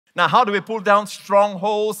Now, how do we pull down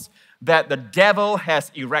strongholds that the devil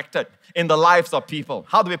has erected in the lives of people?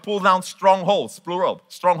 How do we pull down strongholds, plural,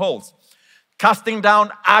 strongholds? Casting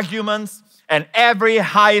down arguments and every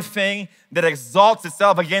high thing that exalts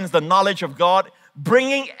itself against the knowledge of God,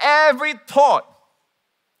 bringing every thought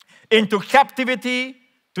into captivity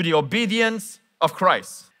to the obedience of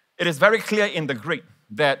Christ. It is very clear in the Greek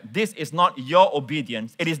that this is not your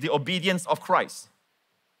obedience, it is the obedience of Christ.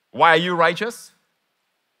 Why are you righteous?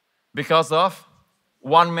 Because of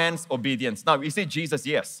one man's obedience. Now, you see Jesus,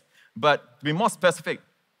 yes, but to be more specific,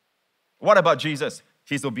 what about Jesus?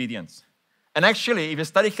 His obedience. And actually, if you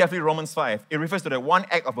study carefully Romans 5, it refers to the one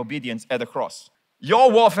act of obedience at the cross.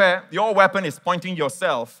 Your warfare, your weapon is pointing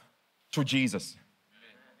yourself to Jesus.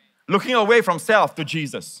 Looking away from self to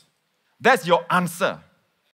Jesus. That's your answer